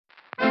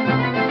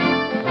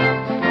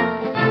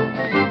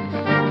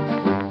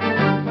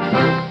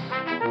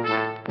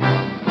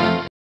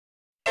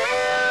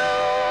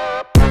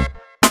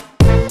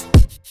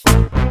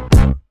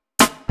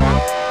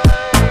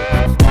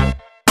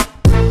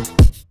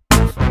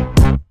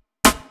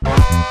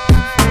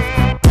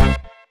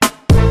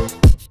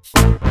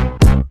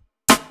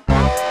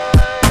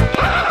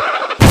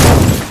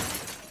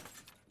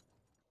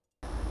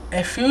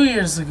A few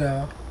years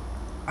ago,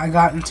 I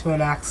got into an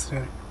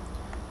accident.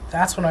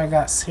 That's when I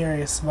got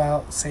serious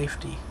about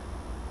safety.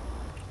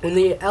 When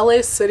the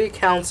LA City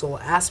Council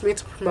asked me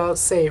to promote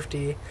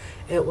safety,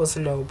 it was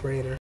a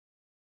no-brainer.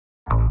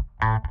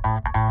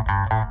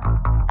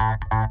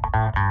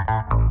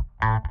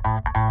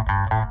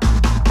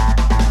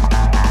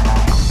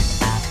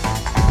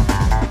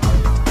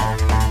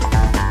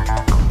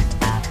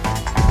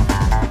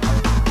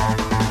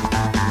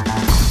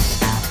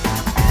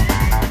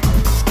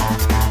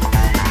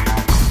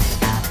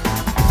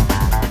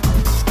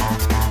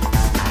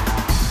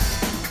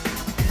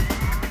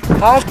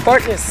 How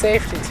important is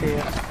safety to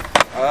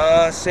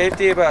you?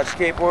 Safety about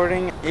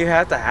skateboarding, you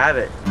have to have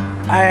it.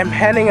 I am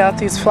handing out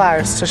these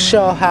flyers to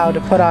show how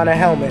to put on a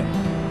helmet.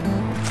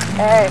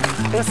 Hey,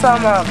 here's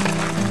some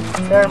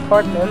very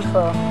important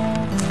info.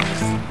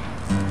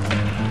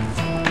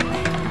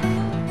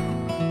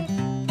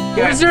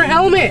 Where's your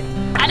helmet?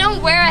 I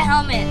don't wear a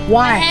helmet.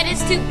 Why? My head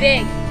is too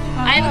big.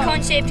 I have a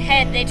cone-shaped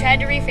head. They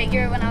tried to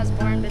refigure it when I was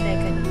born, but they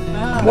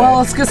couldn't. Well,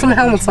 let's get some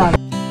helmets on.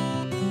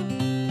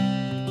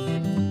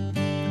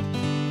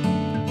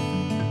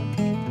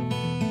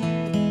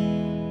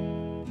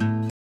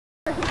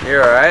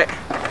 You're alright?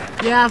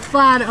 Yeah, I'm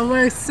fine. I'm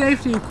wearing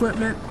safety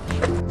equipment.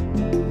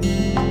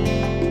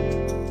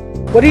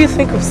 What do you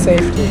think of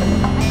safety?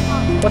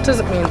 What does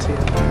it mean to you?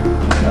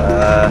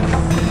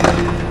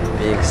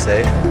 Being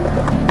safe.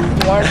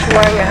 Why aren't you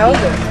wearing a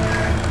helmet?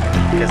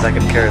 Because I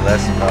could care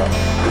less about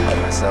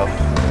myself.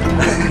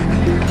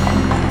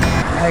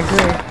 I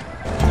agree.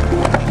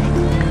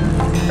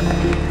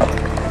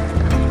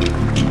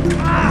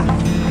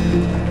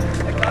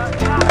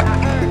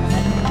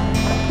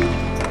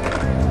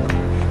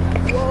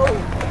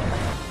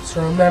 So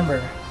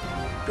remember,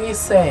 be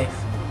safe,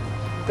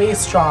 be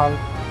strong,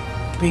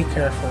 be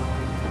careful.